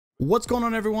What's going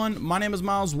on, everyone? My name is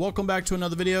Miles. Welcome back to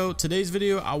another video. Today's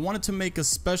video, I wanted to make a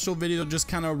special video just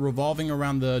kind of revolving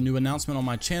around the new announcement on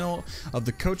my channel of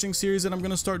the coaching series that I'm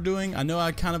going to start doing. I know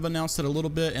I kind of announced it a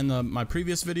little bit in my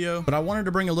previous video, but I wanted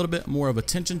to bring a little bit more of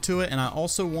attention to it, and I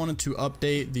also wanted to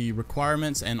update the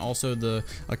requirements and also the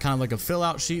kind of like a fill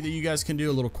out sheet that you guys can do,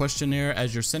 a little questionnaire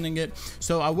as you're sending it.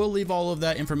 So I will leave all of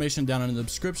that information down in the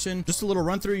description. Just a little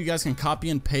run through. You guys can copy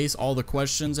and paste all the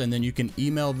questions, and then you can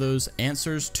email those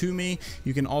answers to me.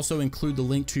 You can also include the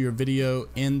link to your video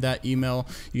in that email.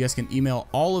 You guys can email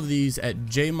all of these at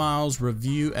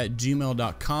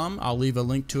jmilesreview@gmail.com. I'll leave a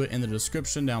link to it in the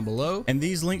description down below. And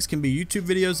these links can be YouTube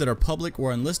videos that are public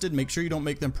or unlisted. Make sure you don't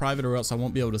make them private or else I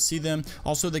won't be able to see them.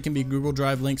 Also, they can be Google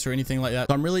Drive links or anything like that.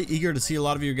 So I'm really eager to see a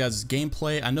lot of your guys'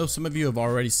 gameplay. I know some of you have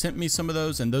already sent me some of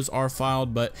those, and those are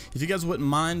filed, but if you guys wouldn't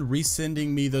mind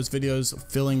resending me those videos,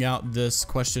 filling out this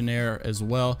questionnaire as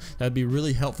well, that'd be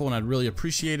really helpful and I'd really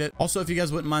appreciate it. Also, if you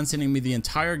guys wouldn't mind sending me the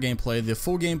entire gameplay, the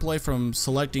full gameplay from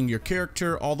selecting your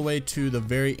character all the way to the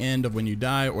very end of when you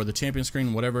die or the champion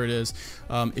screen, whatever it is.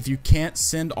 If you can't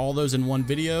send all those in one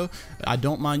video, I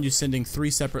don't mind you sending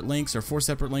 3 separate links or 4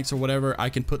 separate links or whatever. I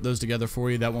can put those together for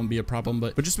you. That won't be a problem,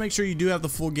 but just make sure you do have the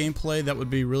full gameplay. That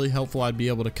would be really helpful. I'd be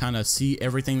able to kind of see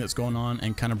everything that's going on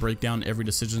and kind of break down every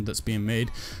decision that's being made.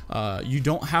 You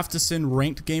don't have to send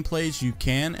ranked gameplays. You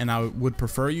can, and I would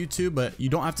prefer you to, but you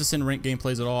don't have to send ranked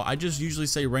gameplays at all. I just usually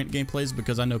say ranked gameplays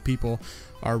because I know people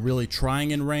are really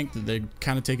trying in ranked, that they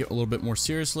kind of take it a little bit more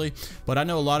seriously, but I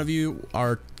know a lot of you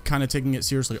are kind of taking it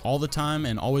seriously all the time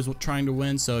and always trying to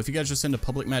win. So if you guys just send a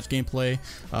public match gameplay,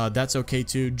 that's okay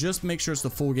too. Just make sure it's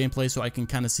the full gameplay so I can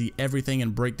kind of see everything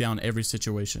and break down every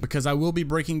situation, because I will be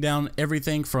breaking down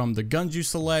everything from the guns you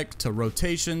select to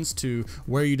rotations to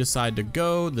where you decide to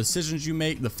go, the decisions you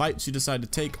make, the fights you decide to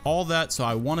take, all that. So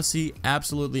I want to see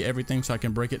absolutely everything so I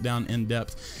can break it down in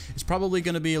depth. It's probably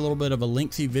going to be a little bit of a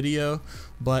lengthy video,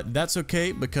 but that's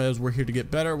okay because we're here to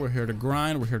get better, we're here to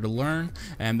grind, we're here to learn,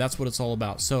 and that's what it's all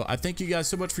about. So I thank you guys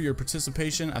so much for your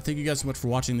participation. I thank you guys so much for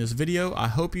watching this video. I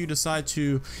hope you decide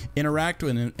to interact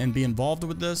and be involved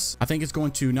with this. I think it's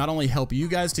going to not only help you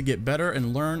guys to get better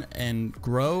and learn and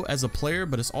grow as a player,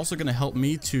 but it's also going to help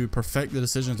me to perfect the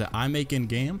decisions that I make in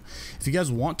game. If you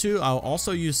guys want to, I'll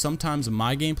also use sometimes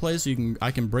my gameplay, so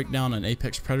I can break down an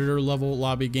Apex Predator level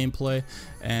lobby gameplay,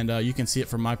 and you can see it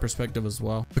from my perspective as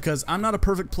well, because I'm not a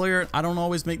perfect player. I don't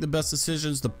always make the best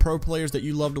decisions. The pro players that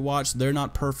you love to watch, they're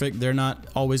not perfect. They're not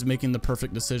always making the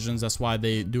perfect decisions. That's why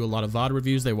they do a lot of VOD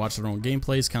reviews. They watch their own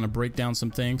gameplays, kind of break down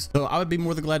some things. So I would be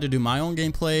more than glad to do my own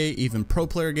gameplay, even pro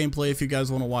player gameplay, if you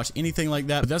guys want to watch anything like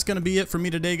that. But that's going to be it for me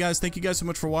today, guys. Thank you guys so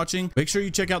much for watching. Make sure you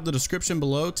check out the description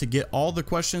below to get all the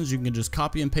questions. You can just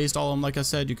copy and paste all of them. Like I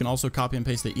said, you can also copy and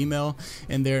paste the email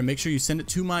in there. Make sure you send it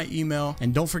to my email.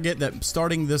 And don't forget that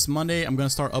starting this Monday, I'm going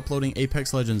to start uploading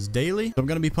Apex Legends daily. So I'm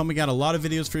going to be pumping out a lot of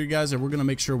videos for you guys, and we're going to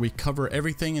make sure we cover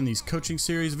everything in these coaching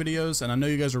series videos. And I know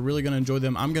you guys are really going to enjoy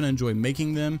them. I'm going to enjoy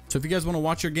making them. So if you guys want to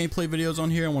watch your gameplay videos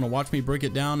on here and want to watch me break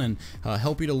it down and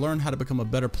help you to learn how to become a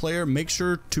better player, make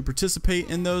sure to participate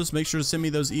in those. Make sure to send me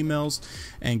those emails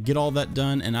and get all that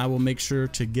done, and I will make sure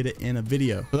to get it in a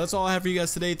video. So that's all I have for you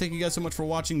guys today. Thank you guys so much for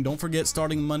watching. Don't forget,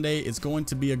 starting Monday, it's going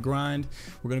to be a grind.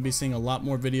 We're going to be seeing a lot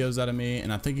more videos out of me,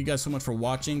 and I thank you guys so much for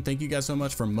watching. Thank you guys so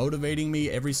much for motivating me.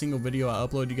 Every single video I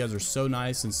upload, you guys are so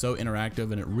nice and so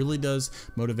interactive, and it really does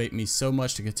motivate me so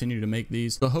much to continue to make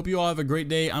these. So I hope you all have a great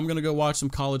day. I'm gonna go watch some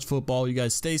college football. You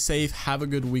guys stay safe, have a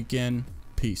good weekend.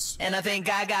 Peace. And I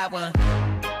think I got one.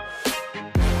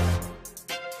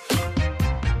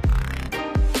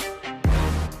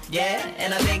 Yeah,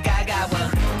 and I think